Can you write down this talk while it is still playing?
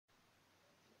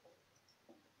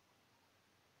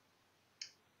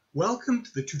Welcome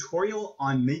to the tutorial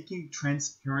on making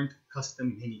transparent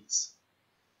custom minis.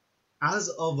 As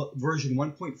of version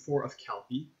 1.4 of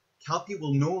CALPIE, CALPIE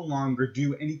will no longer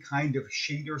do any kind of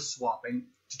shader swapping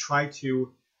to try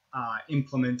to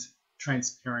implement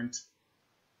transparent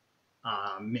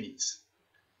minis.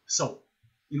 So,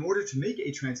 in order to make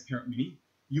a transparent mini,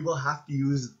 you will have to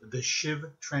use the Shiv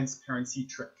transparency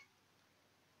trick.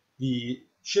 The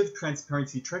Shiv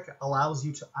transparency trick allows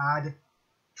you to add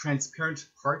transparent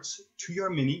parts to your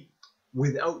mini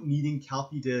without needing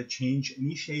CALPIE to change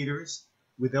any shaders,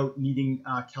 without needing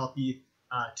CALPIE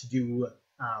to do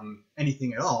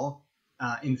anything at all.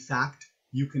 In fact,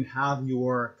 you can have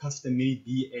your custom mini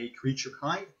be a creature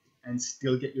kind and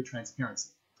still get your transparency.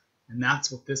 And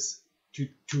that's what this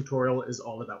tutorial is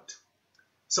all about.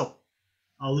 So,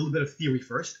 a little bit of theory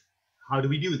first. How do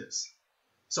we do this?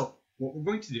 So, what we're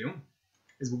going to do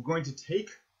is we're going to take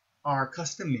our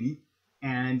custom mini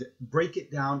and break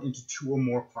it down into two or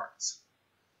more parts.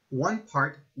 One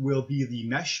part will be the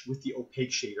mesh with the opaque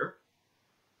shader,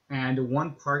 and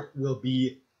one part will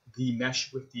be the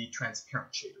mesh with the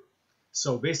transparent shader.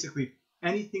 So basically,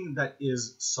 anything that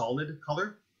is solid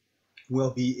color will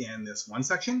be in this one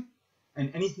section,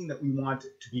 and anything that we want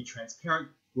to be transparent,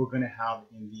 we're going to have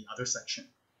in the other section.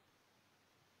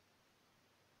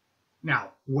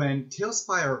 Now, when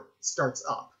Talespire starts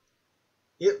up,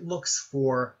 it looks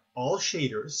for all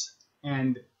shaders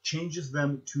and changes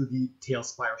them to the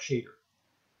Talespire shader.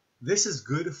 This is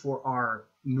good for our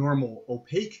normal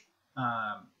opaque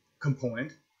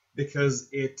component because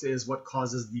it is what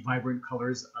causes the vibrant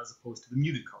colors as opposed to the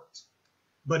muted colors.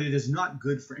 But it is not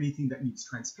good for anything that needs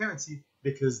transparency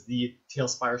because the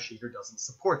Talespire shader doesn't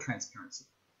support transparency.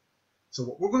 So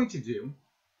what we're going to do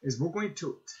is we're going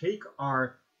to take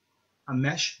a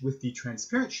mesh with the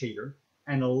transparent shader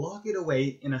and lock it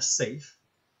away in a safe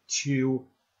to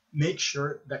make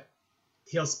sure that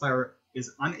Talespire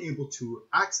is unable to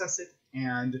access it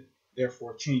and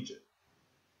therefore change it.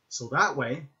 So that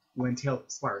way, when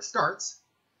Talespire starts,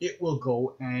 it will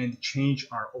go and change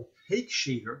our opaque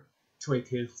shader to a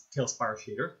Talespire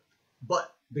shader,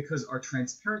 but because our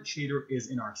transparent shader is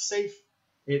in our safe,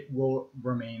 it will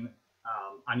remain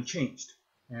unchanged.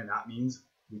 And that means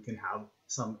we can have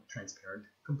some transparent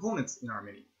components in our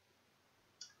mini.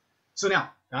 So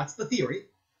now, that's the theory.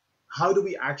 How do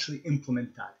we actually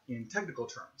implement that in technical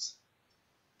terms?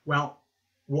 Well,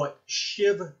 what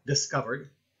Shiv discovered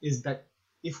is that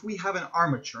if we have an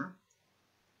armature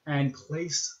and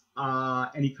place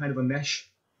any kind of a mesh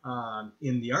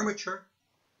in the armature,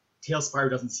 Talespire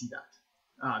doesn't see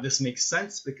that. This makes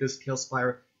sense because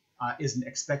Talespire isn't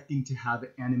expecting to have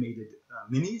animated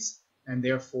minis, and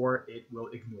therefore it will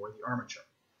ignore the armature.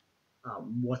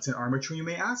 What's an armature, you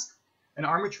may ask? An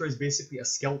armature is basically a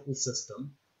skeletal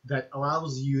system that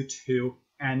allows you to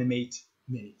animate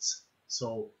minis.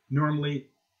 So normally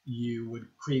you would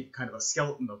create kind of a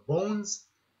skeleton of bones,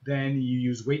 then you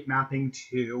use weight mapping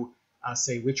to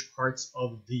say which parts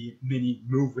of the mini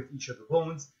move with each of the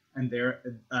bones, and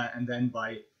then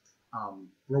by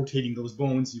rotating those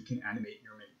bones you can animate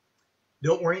your mini.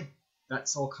 Don't worry,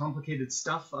 that's all complicated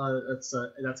stuff. That's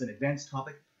an advanced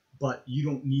topic, but you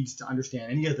don't need to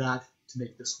understand any of that to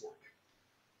make this work.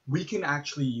 We can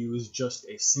actually use just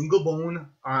a single bone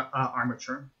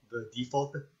armature, the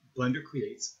default that Blender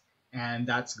creates, and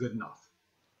that's good enough.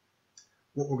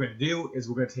 What we're going to do is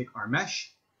we're going to take our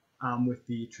mesh with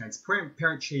the transparent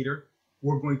parent shader.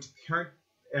 We're going to parent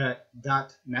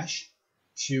that mesh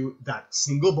to that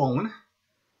single bone,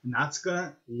 and that's going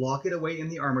to lock it away in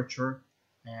the armature.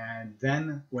 And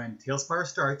then when Talespire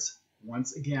starts,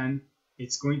 once again,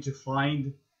 it's going to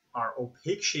find our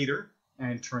opaque shader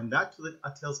and turn that to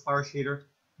a Talespire shader,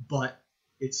 but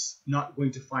it's not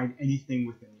going to find anything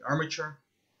within the armature,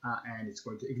 and it's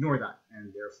going to ignore that,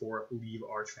 and therefore leave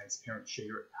our transparent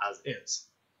shader as is.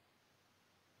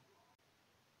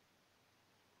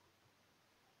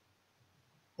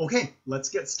 Okay, let's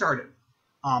get started.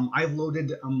 I've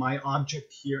loaded my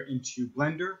object here into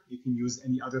Blender. You can use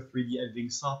any other 3D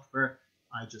editing software.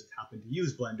 I just happen to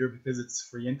use Blender because it's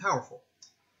free and powerful.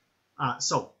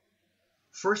 So,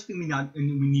 first thing we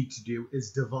need to do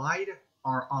is divide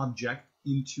our object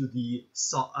into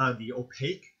the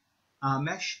opaque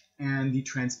mesh and the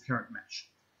transparent mesh.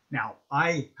 Now,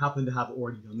 I happen to have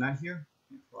already done that here.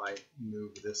 If I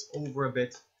move this over a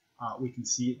bit, we can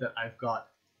see that I've got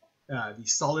the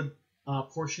solid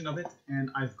portion of it,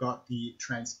 and I've got the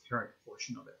transparent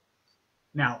portion of it.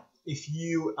 Now, if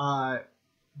you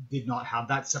did not have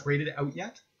that separated out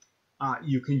yet,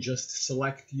 you can just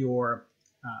select your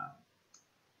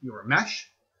mesh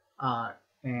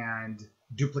and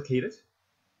duplicate it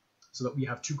so that we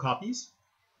have two copies.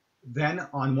 Then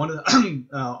on one of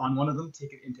them,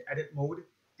 take it into edit mode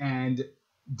and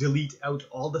delete out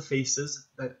all the faces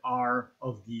that are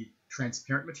of the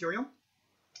transparent material.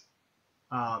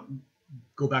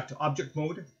 Go back to object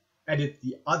mode, edit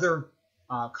the other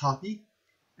copy,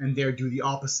 and there do the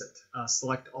opposite.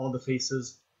 Select all the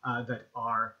faces that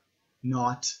are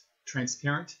not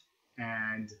transparent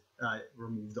and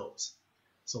remove those.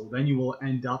 So then you will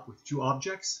end up with two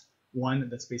objects, one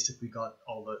that's basically got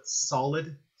all the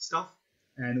solid stuff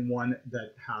and one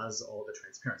that has all the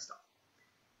transparent stuff.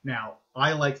 Now,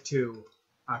 I like to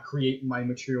create my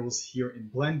materials here in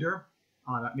Blender.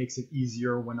 That makes it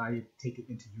easier when I take it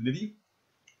into Unity.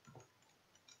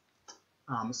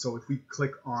 So if we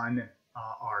click on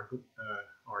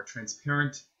our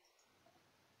transparent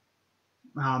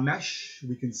mesh,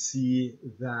 we can see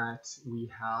that we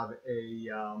have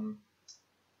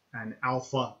an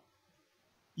alpha,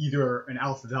 either an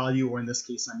alpha value, or in this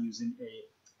case I'm using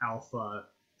a alpha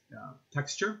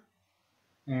texture.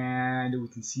 And we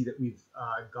can see that we've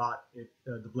got it,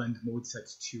 the blend mode set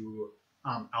to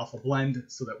alpha blend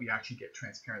so that we actually get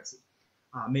transparency.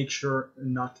 Make sure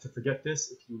not to forget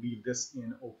this. If you leave this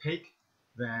in opaque,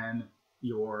 then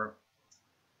your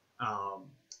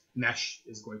mesh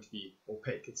is going to be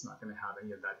opaque. It's not going to have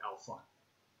any of that alpha.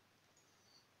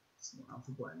 So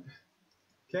alpha blend.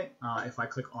 Okay, if I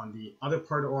click on the other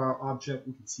part of our object,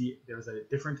 we can see there's a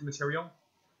different material.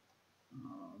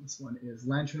 This one is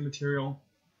lantern material,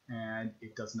 and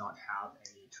it does not have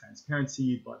any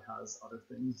transparency, but has other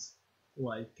things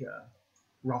like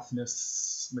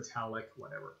roughness, metallic,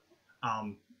 whatever.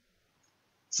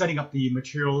 Setting up the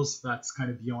materials, that's kind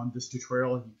of beyond this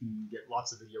tutorial. You can get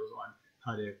lots of videos on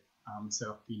how to set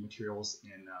up the materials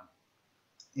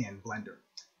in Blender.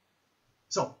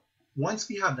 So once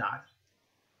we have that,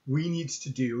 we need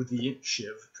to do the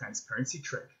shiv transparency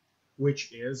trick,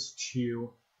 which is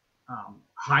to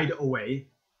hide away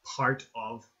part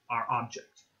of our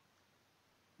object.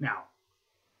 Now,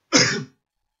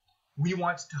 we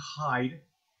want to hide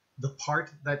the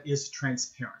part that is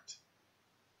transparent.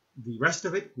 The rest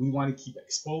of it we want to keep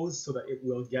exposed so that it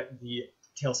will get the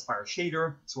Talespire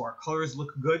shader, so our colors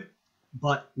look good,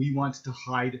 but we want to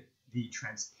hide the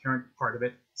transparent part of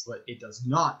it so that it does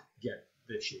not get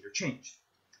the shader changed.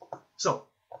 So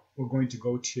we're going to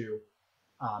go to,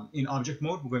 in object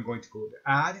mode, we're going to go to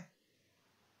add,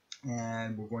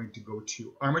 and we're going to go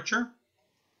to armature.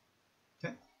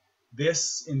 Okay.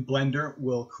 This in Blender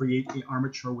will create an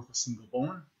armature with a single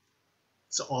bone.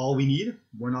 So all we need.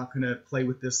 We're not going to play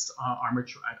with this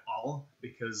armature at all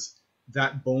because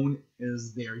that bone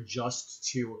is there just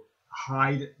to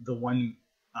hide the one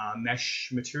mesh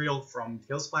material from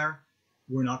Talespire.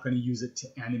 We're not going to use it to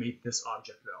animate this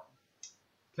object at all.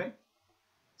 Okay.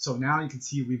 So now you can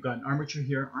see we've got an armature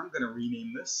here. I'm going to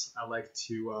rename this. I like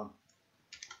to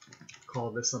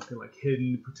call this something like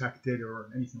hidden, protected, or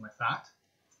anything like that.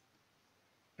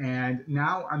 And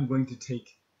now I'm going to take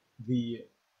the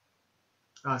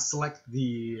select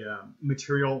the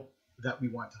material that we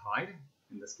want to hide.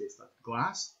 In this case, that's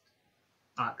glass.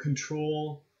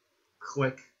 Control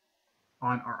click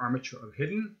on our armature of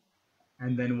hidden,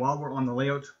 and then while we're on the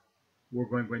layout, we're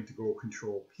going to go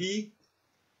Control P,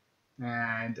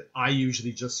 and I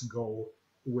usually just go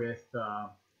with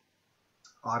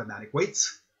automatic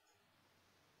weights.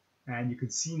 And you can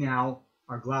see now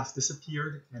our glass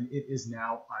disappeared, and it is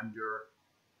now under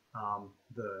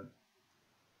the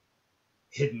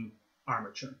hidden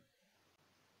armature.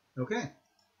 Okay,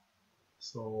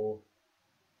 so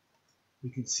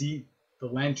we can see the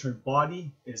lantern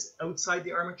body is outside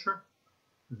the armature.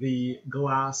 The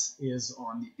glass is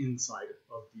on the inside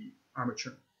of the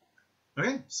armature.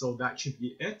 Okay, so that should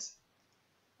be it.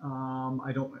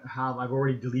 I've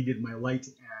already deleted my light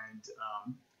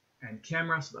and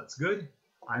camera, so that's good.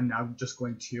 I'm now just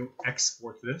going to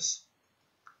export this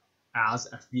as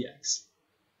FBX.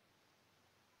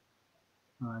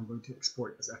 I'm going to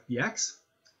export as FBX.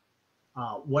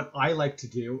 What I like to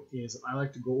do is I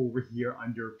like to go over here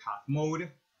under path mode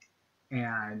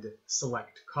and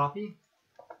select copy,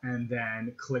 and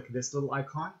then click this little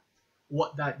icon.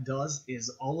 What that does is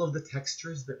all of the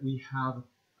textures that we have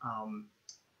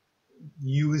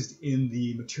used in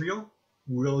the material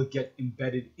will get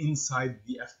embedded inside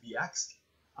the FBX,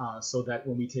 so that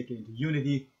when we take it into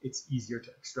Unity, it's easier to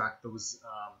extract those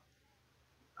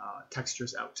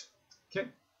textures out. Okay,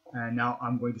 and now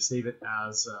I'm going to save it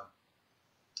as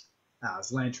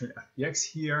Lantern FBX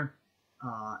here,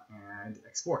 and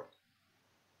export.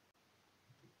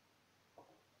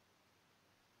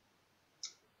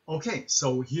 Okay,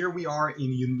 so here we are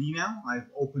in Unity now. I've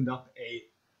opened up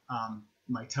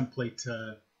my template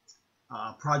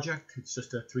project. It's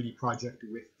just a 3D project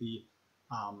with the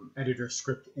editor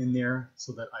script in there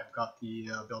so that I've got the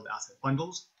build asset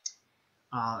bundles.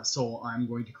 So I'm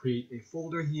going to create a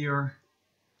folder here,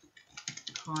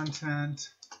 content.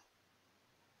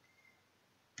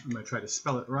 I'm going to try to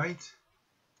spell it right.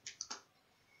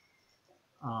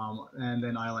 And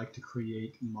then I like to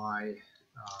create my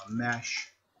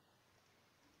mesh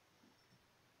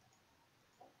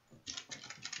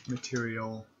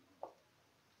material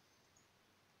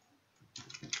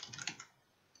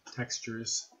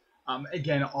textures.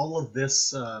 Again, all of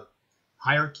this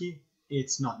hierarchy,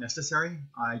 it's not necessary.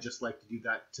 I just like to do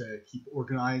that to keep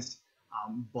organized,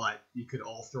 but you could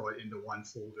all throw it into one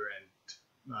folder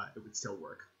and it would still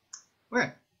work.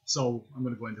 Okay, so I'm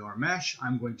going to go into our mesh.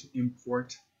 I'm going to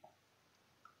import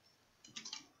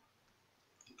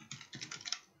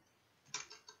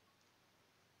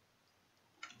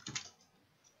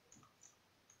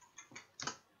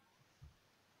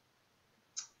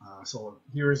so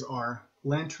here's our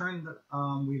lantern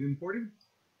that we've imported.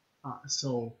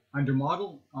 So under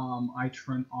model, I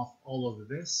turn off all of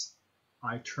this.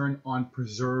 I turn on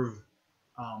preserve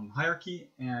hierarchy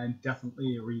and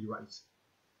definitely read write.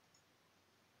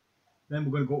 Then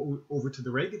we're going to go over to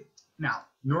the rig. Now,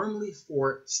 normally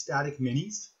for static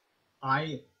minis,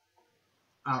 I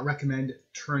recommend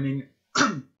turning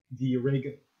the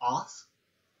rig off.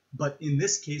 But in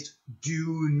this case,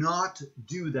 do not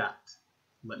do that.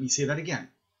 Let me say that again.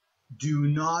 Do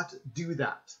not do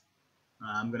that.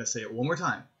 I'm going to say it one more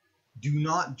time. Do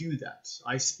not do that.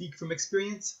 I speak from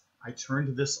experience. I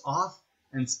turned this off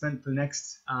and spent the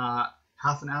next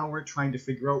half an hour trying to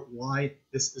figure out why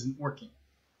this isn't working.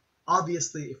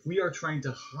 Obviously, if we are trying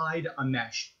to hide a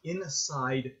mesh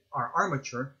inside our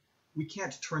armature, we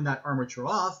can't turn that armature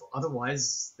off,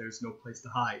 otherwise there's no place to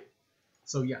hide.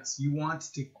 So yes, you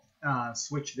want to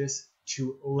switch this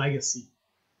to legacy.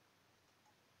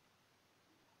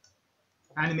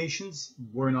 Animations,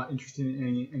 we're not interested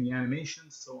in any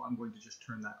animations, so I'm going to just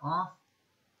turn that off.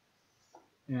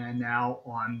 And now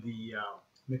on the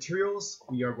materials,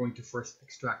 we are going to first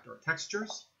extract our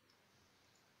textures.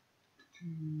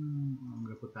 I'm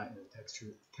going to put that in the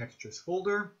textures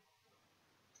folder.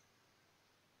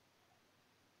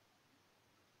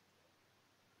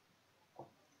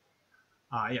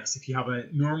 Yes, if you have a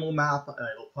normal map,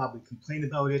 it'll probably complain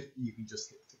about it. You can just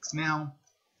hit fix now.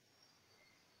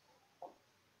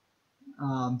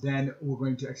 Then we're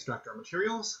going to extract our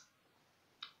materials.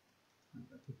 I'm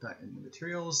going to put that in the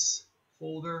materials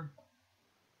folder.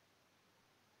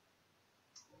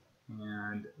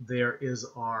 And there is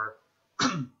our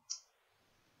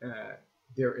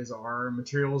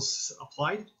materials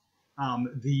applied.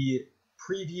 The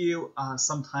preview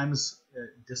sometimes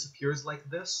disappears like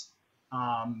this.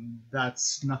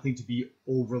 That's nothing to be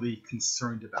overly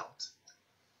concerned about.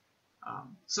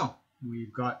 So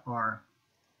we've got our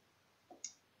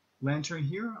lantern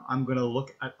here. I'm going to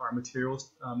look at our materials.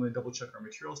 I'm going to double check our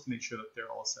materials to make sure that they're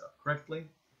all set up correctly.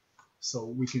 So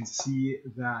we can see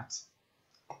that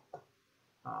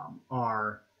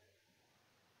our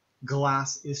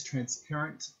glass is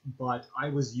transparent, but I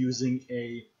was using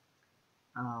a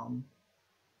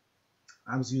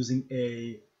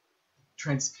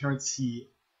transparency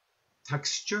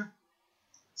texture.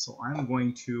 So I'm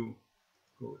going to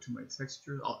go to my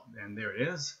texture. Oh, and there it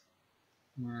is.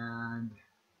 And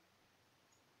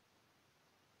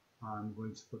I'm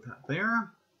going to put that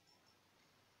there.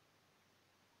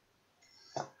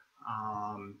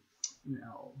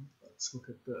 Now let's look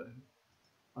at the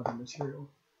other material.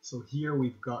 So here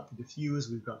we've got the diffuse,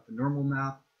 we've got the normal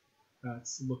map.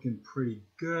 That's looking pretty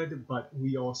good, but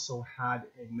we also had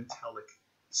a metallic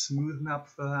smooth map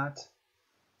for that.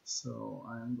 So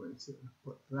I'm going to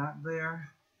put that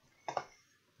there.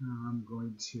 I'm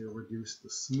going to reduce the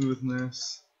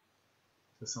smoothness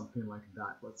to something like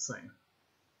that, let's say.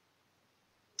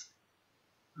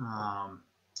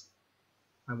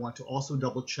 I want to also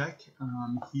double check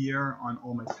here on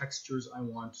all my textures. I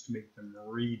want to make them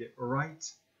read right.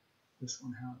 This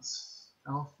one has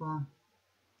alpha.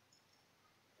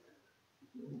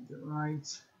 Read it right.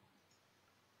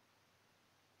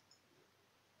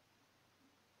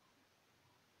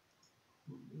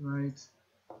 Right.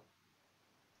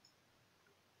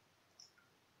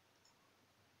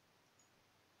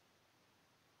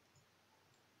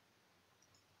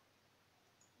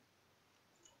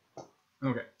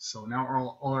 Okay, so now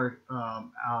all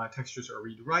our textures are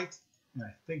read right, and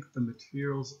I think the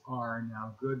materials are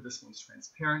now good. This one's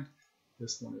transparent,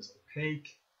 this one is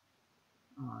opaque,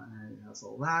 and it has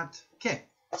all that. Okay,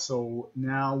 so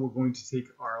now we're going to take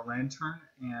our lantern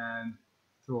and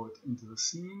throw it into the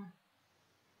scene,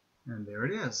 and there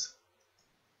it is.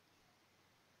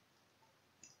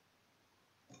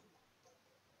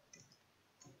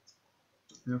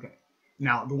 Okay.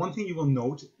 Now, the one thing you will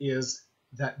note is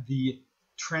that the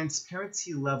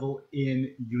transparency level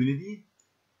in Unity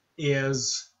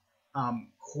is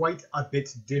quite a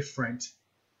bit different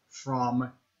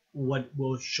from what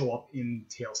will show up in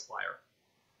Talespire.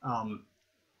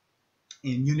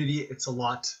 In Unity, it's a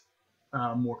lot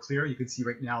more clear. You can see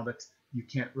right now that you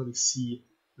can't really see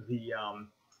the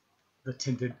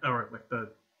tinted, or like the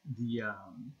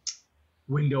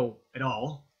window at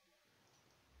all.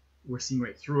 We're seeing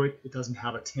right through it. It doesn't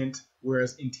have a tint,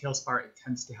 whereas in Talespire it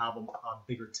tends to have a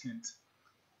bigger tint.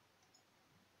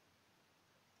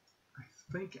 I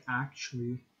think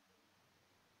actually,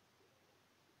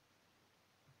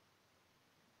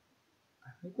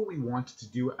 what we want to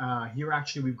do here,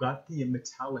 actually, we've got the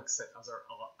metallic set as our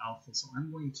alpha, so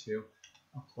I'm going to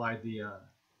apply the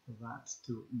that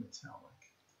to metallic.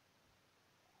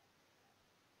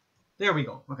 There we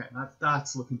go. Okay,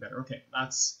 that's looking better. Okay,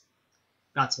 that's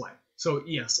why. So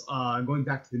yes, going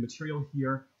back to the material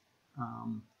here,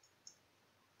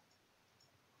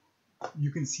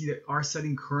 you can see that our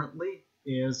setting currently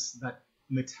is that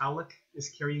metallic is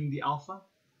carrying the alpha.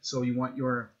 So you want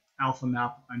your alpha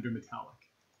map under metallic.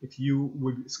 If you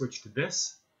would switch to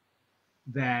this,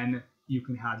 then you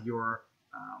can have your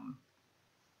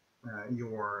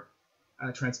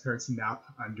transparency map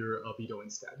under albedo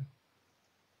instead.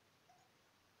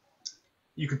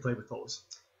 You can play with those.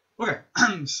 Okay,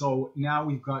 so now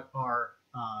we've got our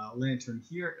lantern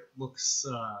here. It looks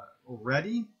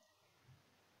ready.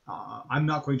 I'm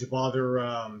not going to bother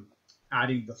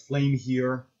adding the flame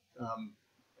here.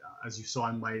 As you saw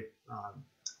in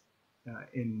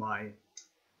my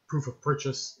proof of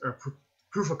purchase or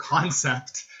proof of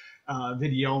concept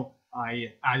video,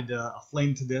 I added a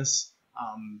flame to this.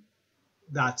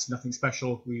 That's nothing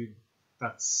special.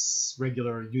 That's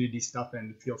regular Unity stuff,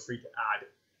 and feel free to add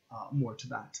more to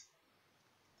that.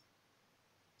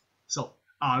 So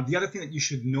the other thing that you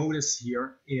should notice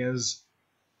here is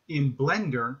in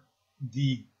Blender,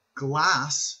 the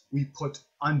glass we put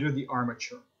under the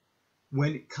armature.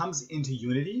 When it comes into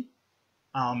Unity,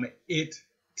 it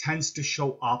tends to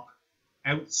show up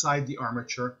outside the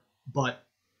armature, but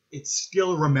it's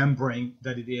still remembering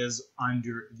that it is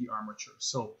under the armature.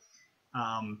 So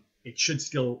it should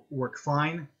still work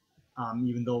fine,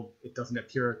 even though it doesn't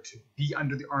appear to be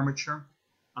under the armature.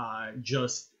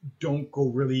 Just don't go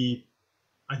really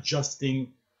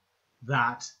adjusting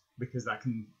that, because that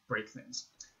can break things.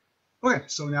 Okay,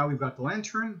 so now we've got the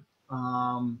lantern.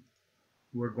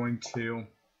 We're going to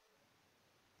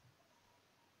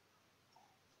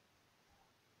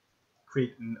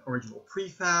create an original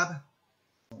prefab.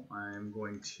 So I'm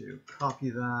going to copy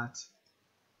that,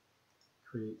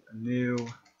 create a new.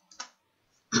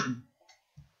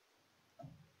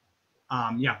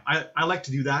 Yeah, I like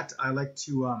to do that. I like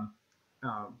to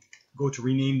go to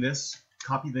rename this,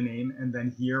 copy the name, and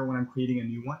then here when I'm creating a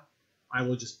new one, I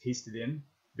will just paste it in,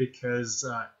 because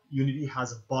Unity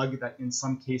has a bug that in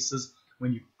some cases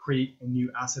when you create a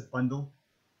new asset bundle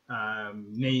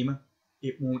name,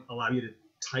 it won't allow you to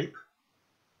type.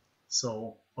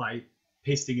 So by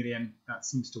pasting it in, that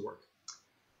seems to work.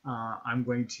 I'm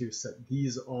going to set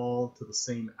these all to the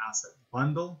same asset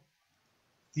bundle.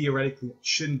 Theoretically, it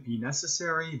shouldn't be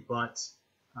necessary, but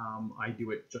I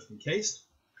do it just in case.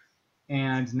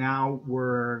 And now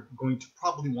we're going to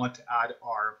probably want to add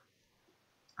our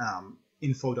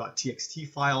info.txt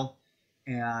file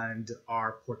and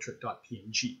our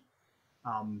portrait.png.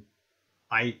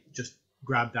 I just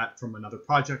grabbed that from another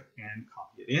project and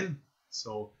copied it in.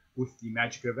 So with the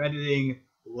magic of editing,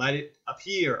 let it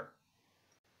appear.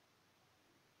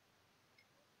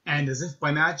 And as if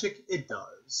by magic, it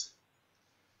does.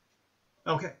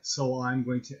 Okay, so I'm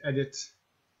going to edit.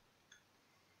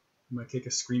 I'm going to take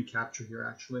a screen capture here,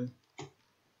 actually.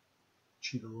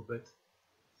 Cheat a little bit.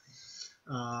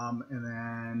 And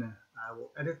then I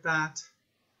will edit that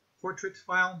portrait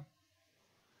file.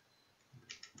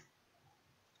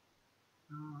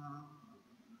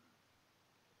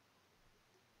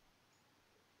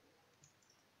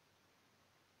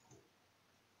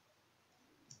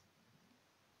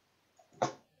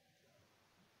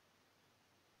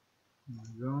 There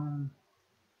we go.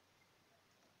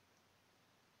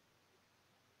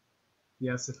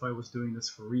 Yes, if I was doing this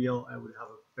for real, I would have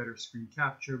a better screen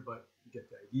capture, but you get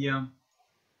the idea.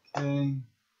 Okay,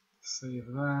 save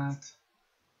that.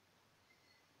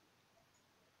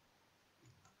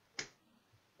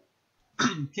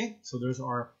 Okay, so there's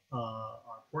our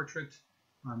portrait.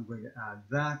 I'm going to add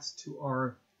that to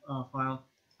our file.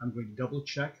 I'm going to double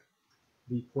check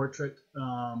the portrait.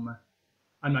 I'm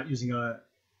not using a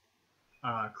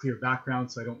clear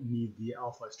background, so I don't need the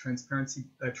alpha as transparent,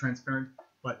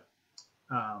 but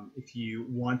If you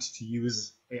want to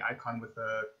use an icon with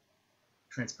a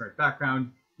transparent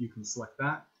background, you can select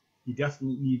that. You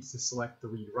definitely need to select the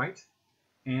read write,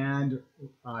 and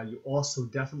you also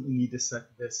definitely need to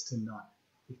set this to none.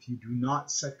 If you do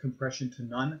not set compression to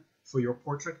none for your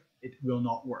portrait, it will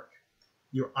not work.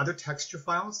 Your other texture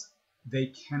files, they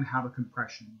can have a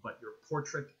compression, but your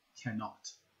portrait cannot.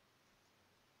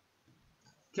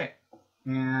 Okay,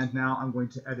 and now I'm going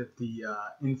to edit the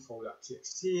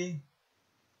info.txt.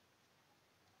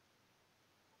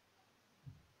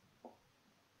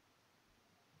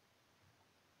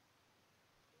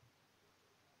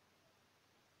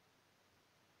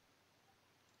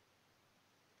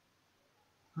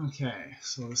 Okay,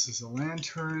 so this is a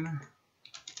lantern.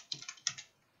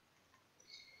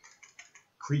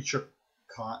 Creature,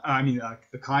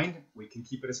 the kind, we can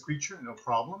keep it as creature, no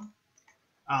problem.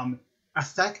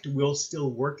 Effect will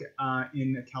still work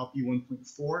in CALPIE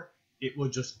 1.4. It will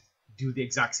just do the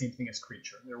exact same thing as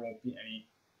creature. There won't be any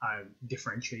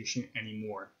differentiation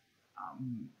anymore.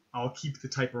 I'll keep the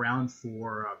type around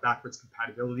for backwards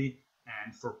compatibility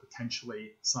and for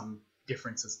potentially some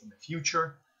differences in the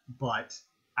future, but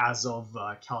as of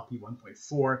CALPIE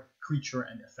 1.4, creature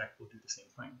and effect will do the same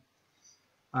thing.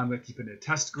 I'm going to keep it in a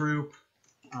test group.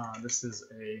 This is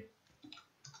a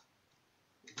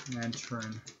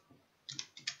lantern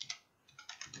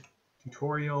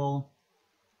tutorial,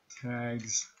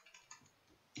 tags,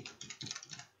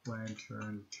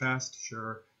 lantern test,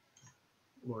 sure.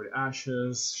 Lord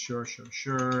Ashes,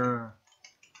 sure.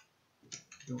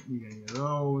 Don't need any of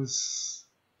those.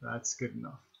 That's good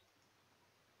enough.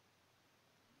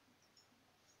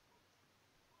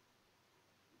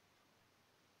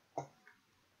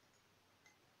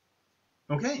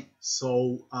 Okay,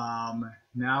 so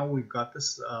now we've got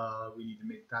this. We need to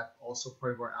make that also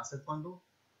part of our asset bundle.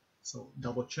 So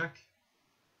double check.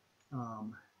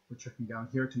 We're checking down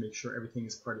here to make sure everything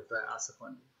is part of the asset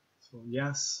bundle. So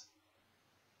yes.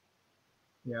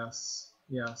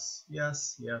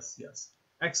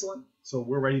 Excellent. So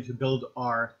we're ready to build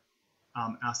our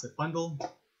asset bundle.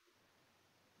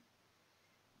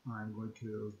 I'm going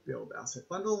to build asset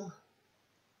bundle.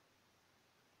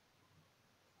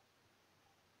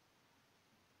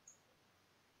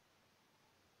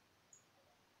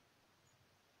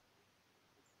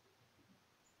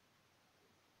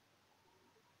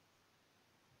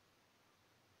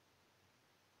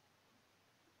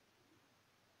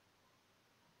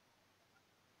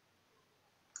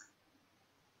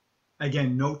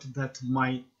 Again, note that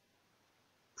my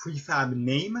prefab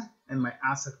name and my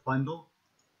asset bundle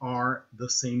are the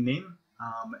same name.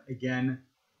 Again,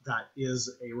 that is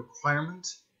a requirement.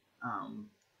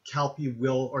 Calp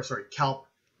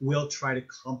will try to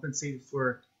compensate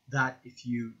for that if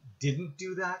you didn't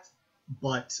do that,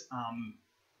 but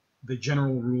the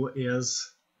general rule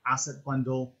is asset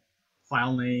bundle,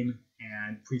 file name,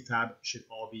 and prefab should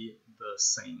all be the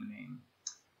same name.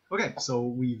 Okay, so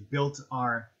we've built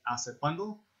our asset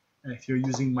bundle, and if you're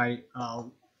using my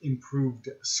improved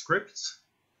script,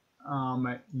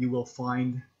 you will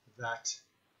find that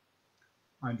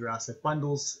under asset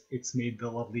bundles, it's made the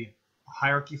lovely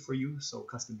hierarchy for you. So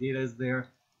custom data is there,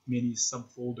 mini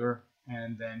subfolder,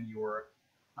 and then your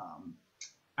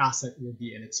asset will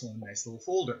be in its own nice little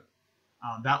folder.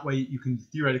 That way you can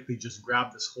theoretically just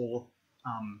grab this whole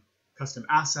custom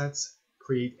assets,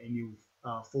 create a new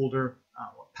folder,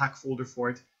 pack folder for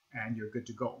it, and you're good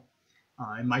to go.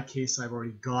 In my case, I've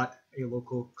already got a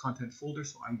local content folder,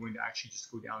 so I'm going to actually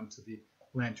just go down to the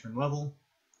lantern level,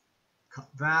 cut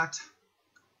that,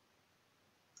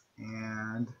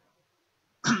 and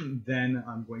then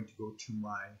I'm going to go to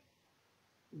my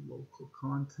local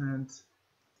content.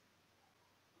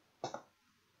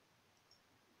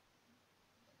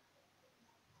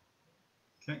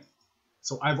 Okay,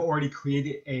 so I've already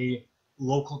created a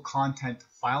local content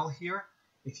file here.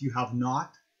 If you have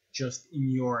not, just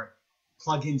in your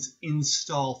plugins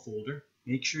install folder,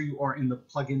 make sure you are in the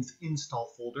plugins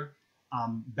install folder.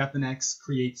 BepInEx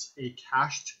creates a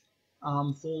cached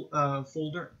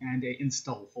folder and a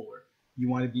install folder. You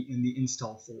want to be in the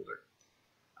install folder.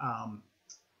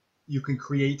 You can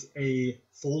create a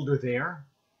folder there.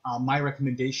 My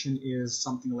recommendation is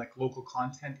something like local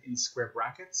content in square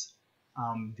brackets.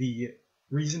 The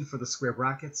reason for the square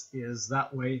brackets is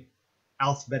that way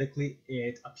alphabetically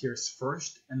it appears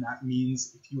first, and that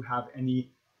means if you have any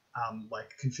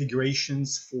like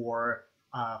configurations for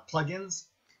plugins,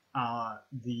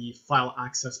 the file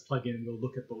access plugin will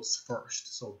look at those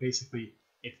first. So basically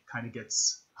it kind of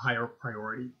gets higher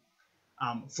priority.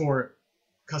 For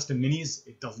custom minis,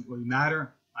 it doesn't really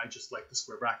matter. I just like the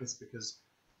square brackets because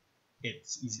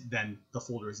it's easy, then the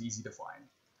folder is easy to find.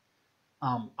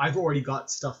 I've already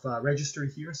got stuff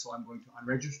registered here, so I'm going to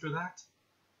unregister that.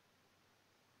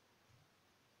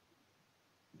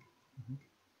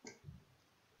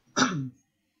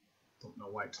 Don't know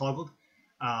why it toggled.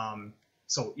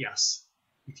 So yes,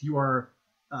 if you are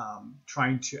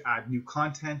trying to add new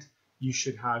content, you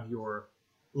should have your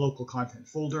local content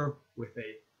folder with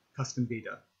a custom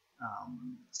data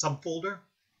subfolder,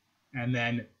 and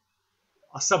then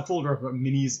a subfolder of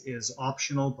minis is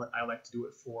optional, but I like to do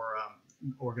it for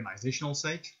organizational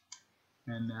sake.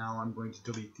 And now I'm going to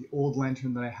delete the old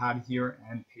lantern that I had here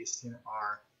and paste in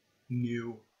our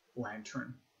new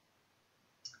lantern.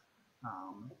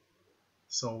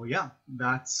 So yeah,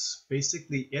 that's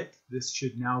basically it. This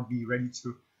should now be ready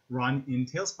to run in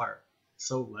Talespire.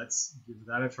 So let's give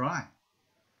that a try.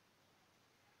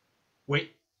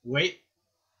 Wait,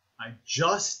 I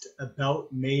just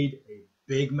about made a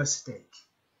big mistake.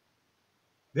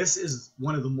 This is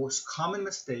one of the most common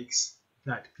mistakes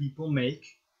that people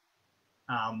make.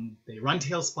 They run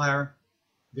Talespire,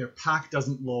 their pack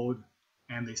doesn't load,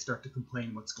 and they start to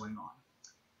complain what's going on.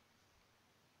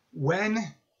 When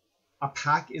a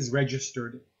pack is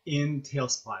registered in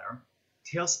Talespire,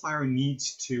 Talespire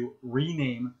needs to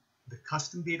rename the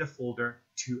custom data folder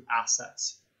to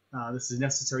assets. This is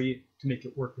necessary to make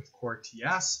it work with Core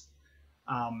TS,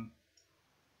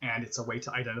 and it's a way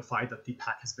to identify that the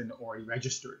pack has been already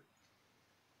registered.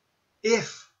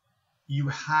 If you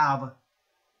have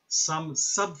some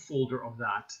subfolder of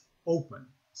that open,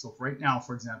 so right now,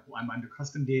 for example, I'm under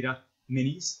custom data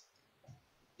minis,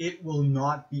 it will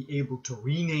not be able to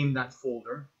rename that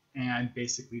folder, and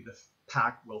basically the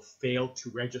pack will fail to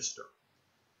register.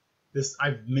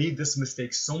 I've made this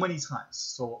mistake so many times.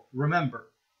 So remember,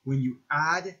 when you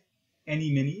add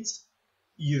any minis,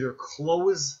 either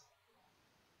close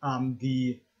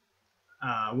the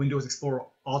Windows Explorer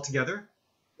altogether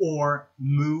or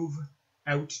move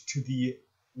out to the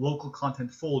local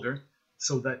content folder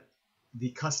so that the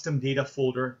custom data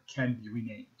folder can be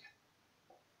renamed.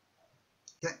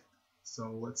 Okay,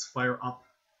 so let's fire up.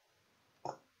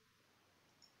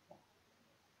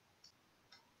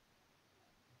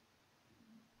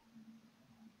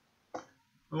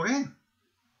 Okay,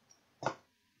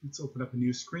 let's open up a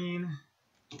new screen.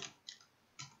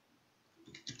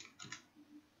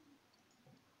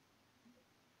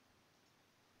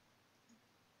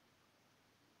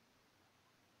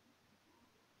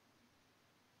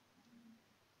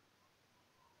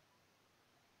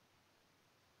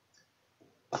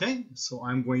 Okay, so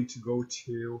I'm going to go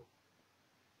to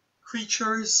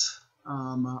creatures.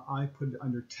 I put it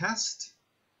under test.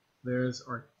 There's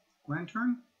our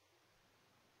lantern.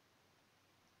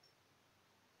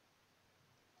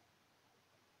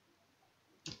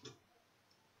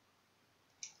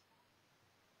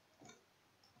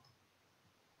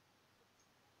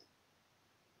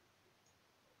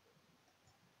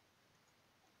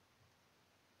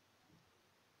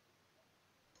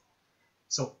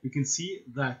 So we can see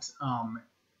that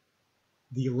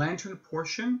the lantern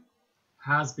portion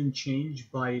has been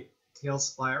changed by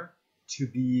Talespire to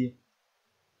be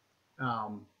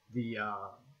the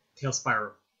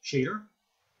Talespire shader,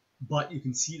 but you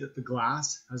can see that the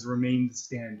glass has remained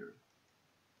standard.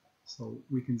 So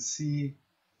we can see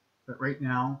that right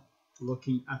now,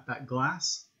 looking at that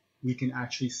glass, we can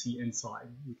actually see inside.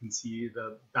 We can see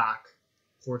the back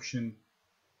portion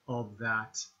of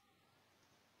that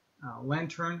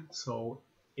lantern, so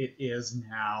it is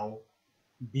now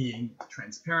being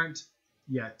transparent,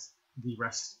 yet the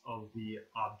rest of the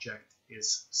object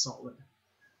is solid.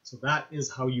 So that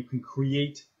is how you can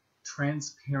create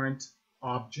transparent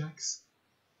objects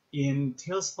in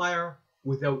Talespire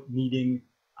without needing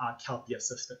CALPIE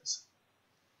assistance.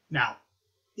 Now,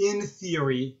 in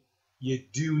theory, you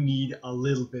do need a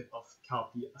little bit of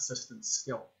CALPIE assistance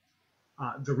still.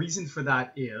 The reason for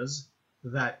that is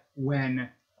that when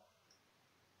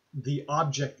the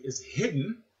object is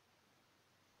hidden,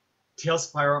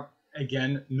 Talespire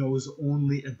again knows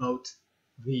only about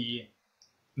the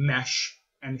mesh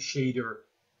and shader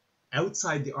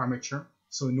outside the armature.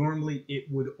 So normally it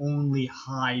would only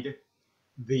hide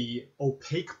the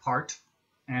opaque part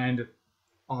and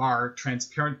our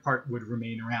transparent part would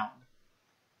remain around.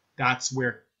 That's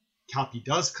where CALPIE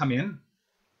does come in,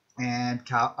 and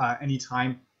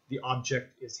anytime the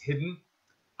object is hidden,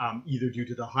 either due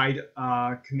to the hide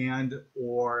command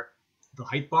or the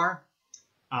height bar,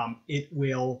 it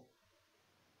will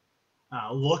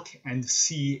look and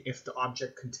see if the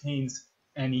object contains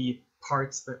any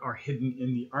parts that are hidden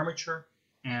in the armature,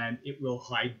 and it will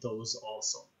hide those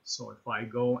also. So if I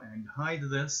go and hide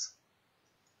this,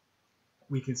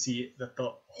 we can see that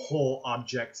the whole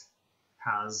object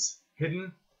has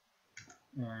hidden.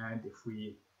 And if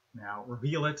we now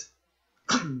reveal it,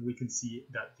 we can see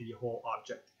that the whole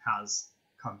object has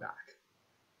come back.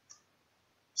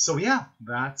 So yeah,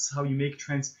 that's how you make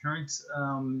transparent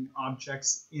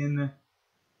objects in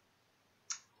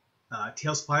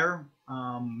Talespire,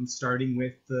 starting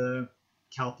with the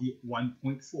CALPIE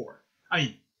 1.4. I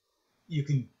mean, you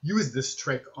can use this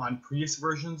trick on previous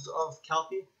versions of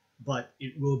CALPIE, but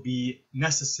it will be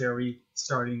necessary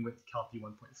starting with CALPIE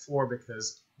 1.4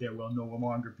 because there will no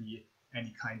longer be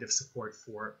any kind of support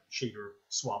for shader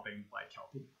swapping by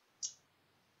CALPIE.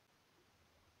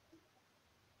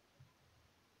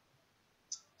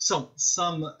 So,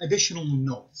 some additional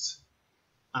notes.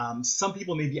 Some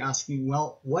people may be asking,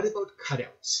 well, what about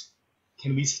cutouts?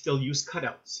 Can we still use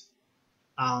cutouts?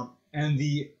 And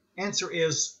the answer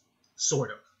is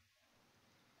sort of.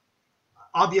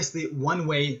 Obviously, one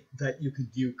way that you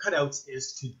could do cutouts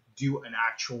is to do an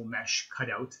actual mesh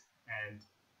cutout and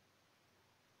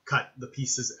cut the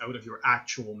pieces out of your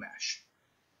actual mesh.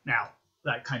 Now,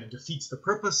 that kind of defeats the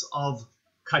purpose of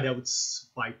cutouts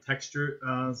by texture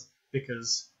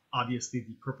because obviously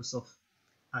the purpose of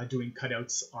doing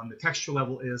cutouts on the texture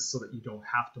level is so that you don't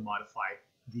have to modify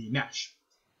the mesh.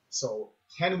 So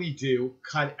can we do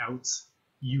cutouts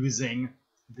using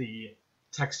the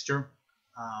texture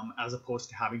as opposed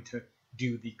to having to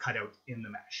do the cutout in the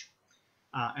mesh?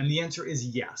 And the answer is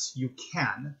yes, you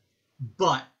can,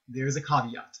 but there's a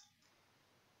caveat.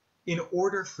 In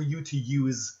order for you to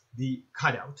use the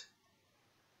cutout,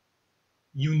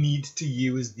 you need to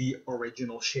use the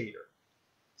original shader.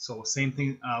 So same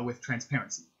thing with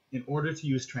transparency. In order to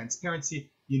use transparency,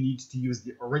 you need to use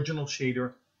the original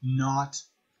shader, not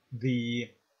the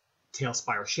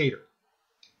Talespire shader.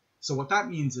 So what that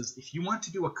means is if you want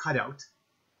to do a cutout,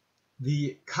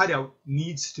 the cutout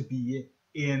needs to be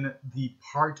in the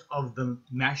part of the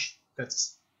mesh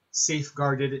that's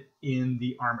safeguarded in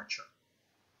the armature.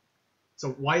 So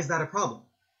why is that a problem?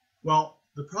 Well,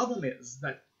 the problem is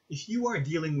that if you are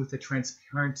dealing with a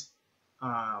transparent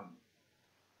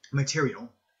material,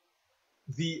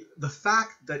 the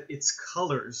fact that its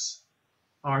colors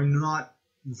are not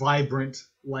vibrant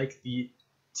like the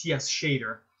TS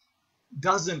shader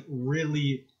doesn't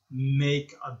really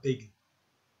make a big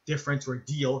difference or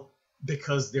deal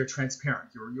because they're transparent.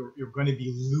 You're going to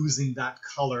be losing that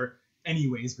color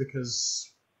anyways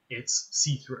because it's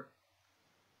see-through.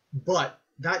 But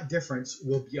that difference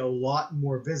will be a lot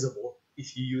more visible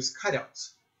if you use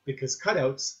cutouts, because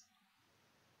cutouts,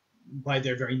 by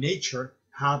their very nature,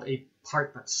 have a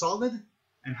part that's solid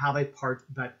and have a part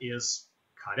that is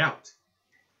cut out.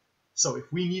 So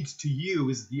if we need to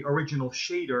use the original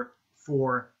shader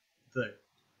for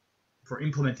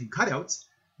implementing cutouts,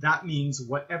 that means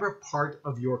whatever part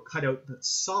of your cutout that's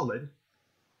solid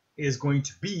is going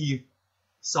to be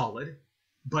solid,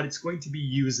 but it's going to be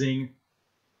using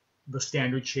the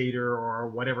standard shader or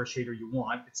whatever shader you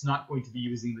want. It's not going to be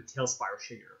using the Talespire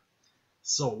shader.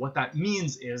 So what that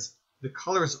means is the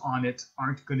colors on it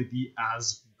aren't going to be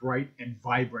as bright and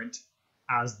vibrant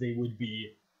as they would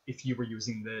be if you were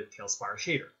using the Talespire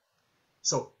shader.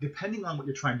 So depending on what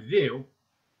you're trying to do,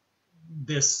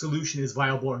 this solution is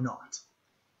viable or not.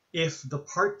 If the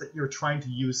part that you're trying to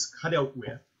use cutout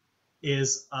with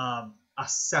is a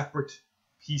separate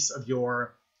piece of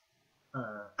your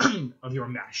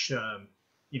mesh,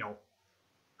 you know,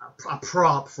 a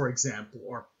prop, for example,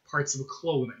 or parts of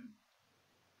clothing,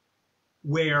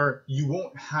 where you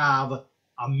won't have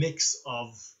a mix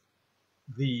of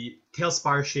the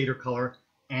Talespire shader color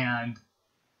and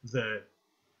the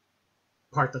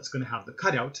part that's going to have the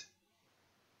cutout,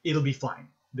 it'll be fine,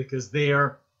 because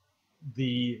there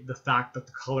the fact that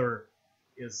the color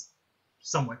is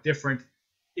somewhat different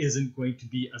isn't going to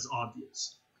be as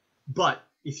obvious. But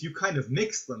if you kind of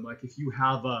mix them, like if you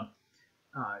have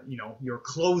you know, your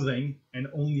clothing and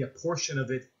only a portion of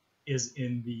it is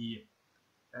in the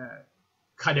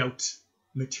cutout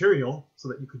material so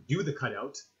that you could do the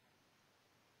cutout,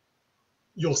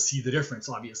 you'll see the difference,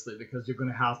 obviously, because you're going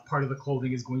to have part of the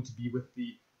clothing is going to be with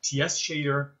the TS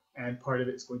shader and part of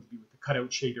it is going to be with the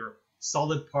cutout shader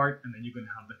solid part, and then you're going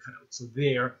to have the cutout. So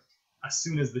there, as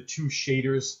soon as the two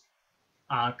shaders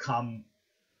come,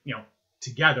 you know,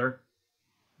 together,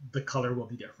 the color will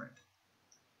be different.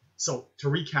 So to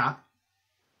recap,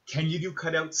 can you do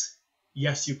cutouts?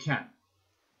 Yes, you can.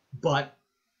 But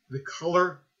the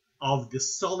color of the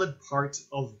solid part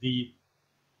of the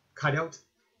cutout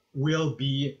will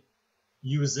be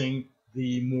using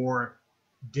the more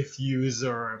diffuse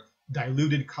or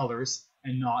diluted colors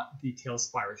and not the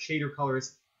Talespire shader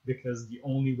colors, because the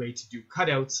only way to do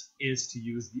cutouts is to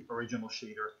use the original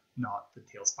shader, not the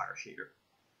Talespire shader.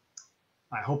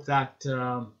 I hope that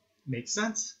Makes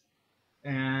sense?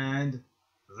 And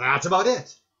that's about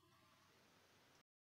it.